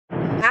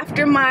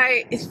After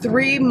my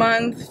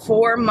 3-month,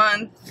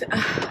 4-month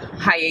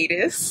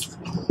hiatus,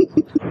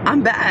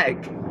 I'm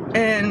back.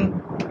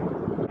 And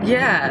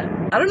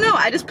yeah, I don't know.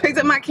 I just picked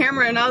up my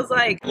camera and I was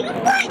like, What?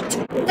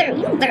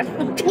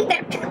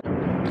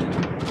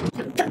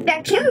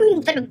 That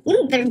camera,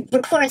 you better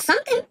record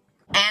something.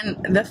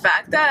 and the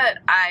fact that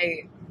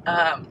I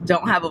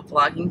don't have a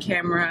vlogging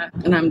camera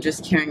and I'm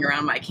just carrying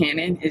around my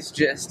Canon is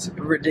just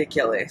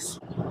ridiculous.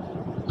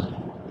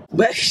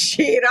 But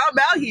shit, I'm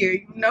out here,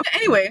 you know?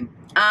 Anyway,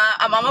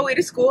 I'm on my way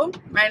to school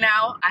right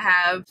now. I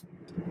have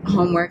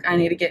homework I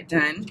need to get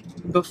done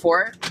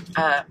before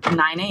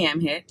 9 a.m.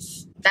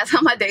 hits. That's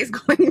how my day's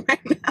going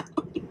right now.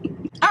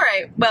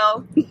 Alright,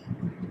 well,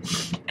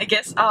 I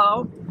guess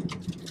I'll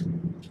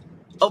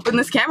open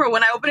this camera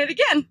when I open it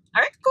again.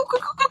 Alright, cool.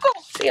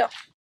 See ya.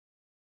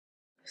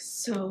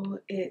 So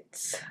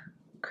it's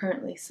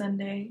currently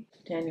Sunday,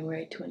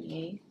 January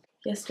 28th.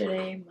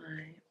 Yesterday,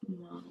 my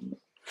mom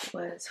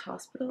was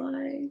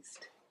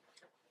hospitalized.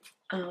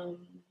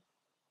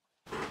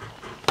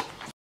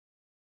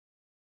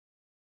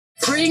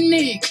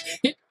 Rekik.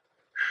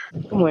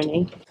 Good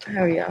morning.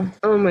 How are y'all?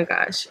 Oh my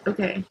gosh.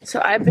 Okay.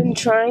 So I've been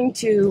trying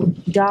to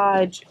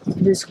dodge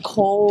this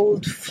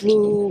cold,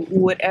 flu,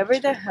 whatever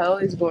the hell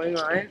is going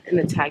on and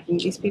attacking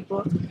these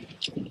people.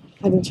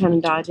 I've been trying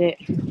to dodge it.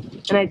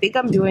 And I think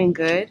I'm doing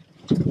good.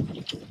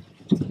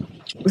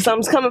 But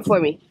something's coming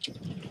for me.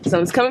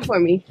 Something's coming for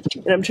me.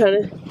 And I'm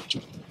trying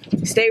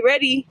to stay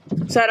ready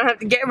so I don't have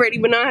to get ready,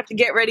 but now I have to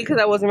get ready because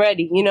I wasn't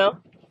ready, you know?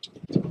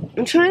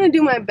 I'm trying to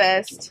do my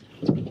best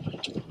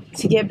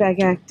to get back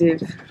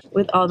active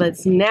with all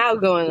that's now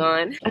going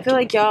on. I feel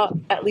like y'all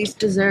at least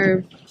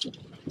deserve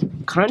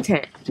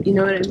content. You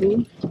know what I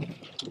mean?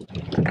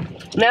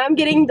 Now I'm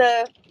getting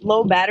the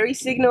low battery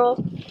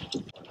signal.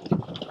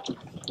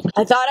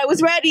 I thought I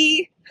was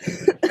ready.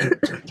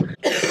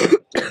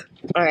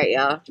 All right,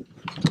 y'all.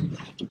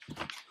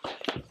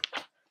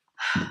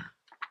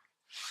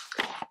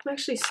 I'm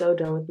actually so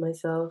done with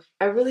myself.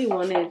 I really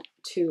wanted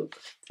to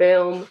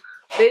film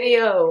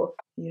video.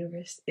 The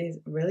universe is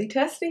really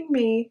testing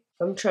me.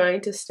 I'm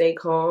trying to stay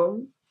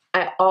calm.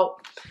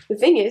 The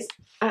thing is,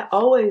 I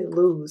always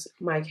lose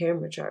my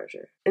camera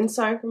charger. And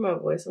sorry for my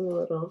voice, I'm a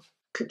little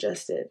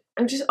congested.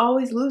 I'm just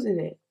always losing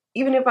it.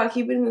 Even if I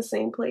keep it in the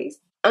same place,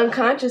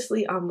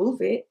 unconsciously I'll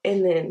move it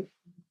and then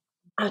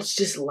I'm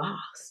just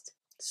lost.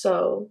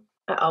 So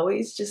I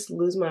always just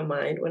lose my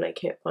mind when I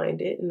can't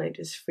find it and I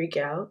just freak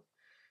out.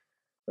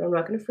 But I'm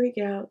not gonna freak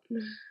out.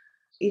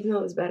 Even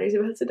though this battery's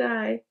about to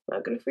die, I'm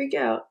not gonna freak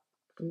out.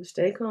 I'm gonna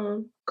stay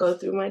calm, go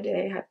through my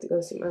day. I have to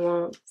go see my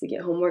mom to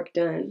get homework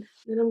done.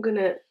 Then I'm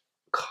gonna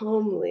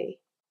calmly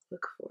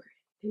look for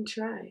it and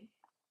try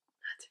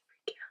not to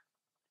freak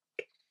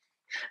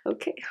out.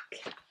 Okay.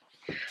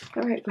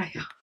 All right, bye,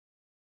 y'all.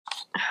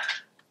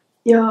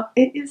 Y'all,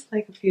 it is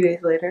like a few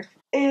days later,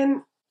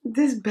 and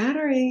this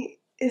battery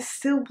is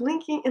still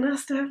blinking, and I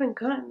still haven't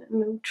gotten a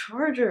new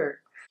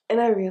charger. And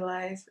I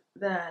realized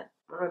that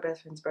my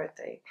best friend's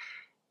birthday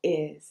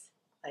is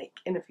like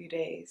in a few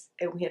days,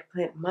 and we had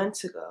planned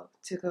months ago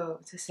to go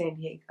to San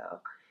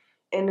Diego,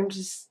 and I'm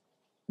just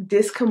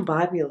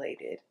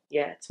discombobulated.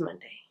 Yeah, it's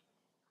Monday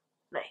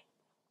night.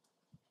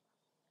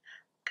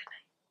 Good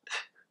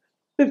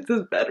night. If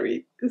this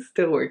battery is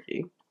still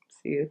working,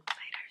 see you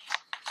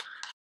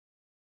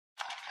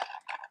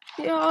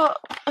later. Y'all,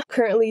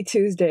 currently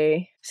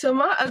Tuesday, so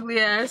my ugly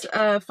ass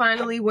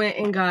finally went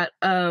and got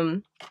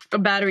a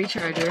battery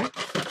charger.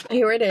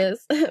 Here it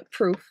is.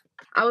 Proof.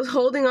 I was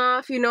holding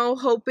off, you know,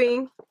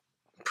 hoping,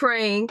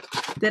 praying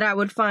that I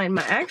would find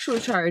my actual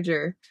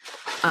charger,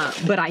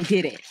 but I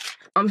didn't.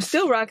 I'm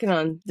still rocking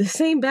on the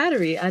same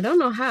battery. I don't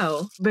know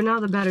how, but now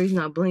the battery's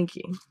not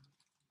blinking.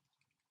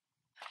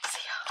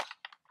 See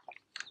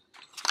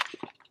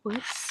y'all.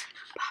 What's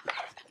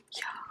poppin',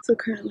 y'all? So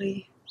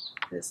currently,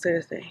 it's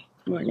Thursday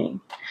morning,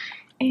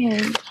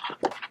 and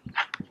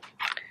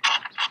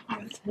I'm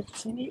about to head to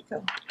San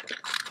Diego.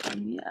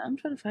 Yeah, I'm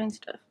trying to find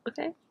stuff,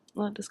 okay?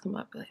 Not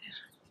discombobulated.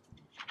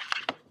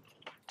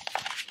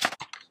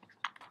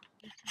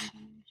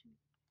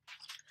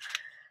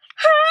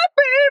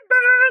 Happy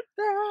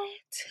birthday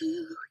to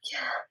you.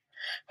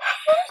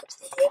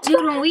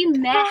 Dude, when we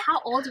met, how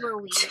old were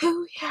we?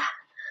 To you.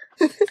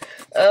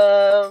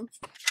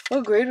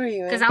 What grade were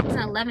you in? Because I was in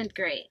 11th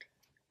grade.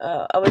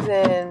 I was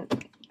in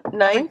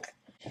 9th.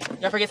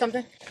 Did I forget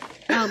something?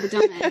 Oh, but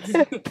don't ask.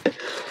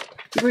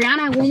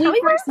 Brianna, when we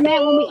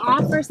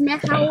all first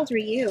met, how old were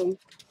you?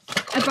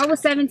 If I was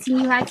 17,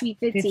 you had to be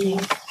 15. You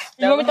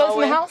want me to throw this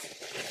in the house?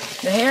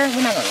 The hair?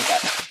 We're not gonna do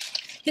that.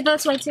 You go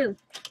this way too.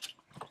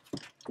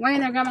 We're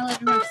in there, grandma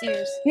living room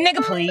upstairs.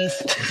 Nigga, please.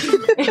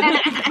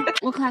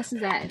 What class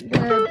is that?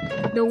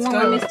 The one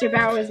where Mr.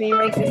 Bauer was being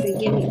racist and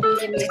give me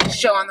a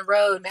Show on the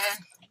road, man.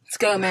 Let's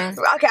go, man.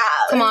 Rock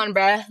out. Come on,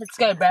 bruh. Let's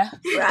go, bruh.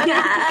 Rock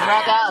out.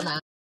 Rock out, man.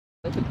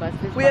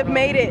 We have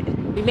made it.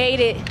 We made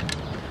it.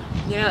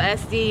 You know,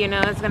 SD, you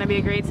know, it's gonna be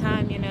a great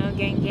time, you know,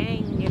 gang,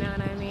 you know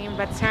what I mean?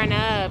 About to turn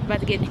up, about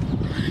to get, you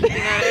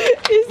know.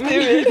 He's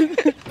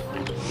stupid.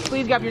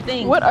 Please get up your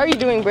thing. What are you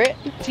doing, Britt?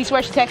 She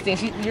swears she's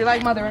texting. You're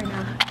like mother right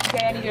now.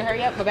 Okay, I need you to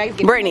hurry up. My bag's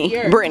getting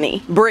Brittany.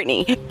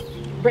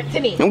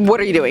 Brittany. What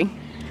are you doing?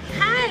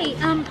 Hi,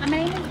 my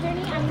name is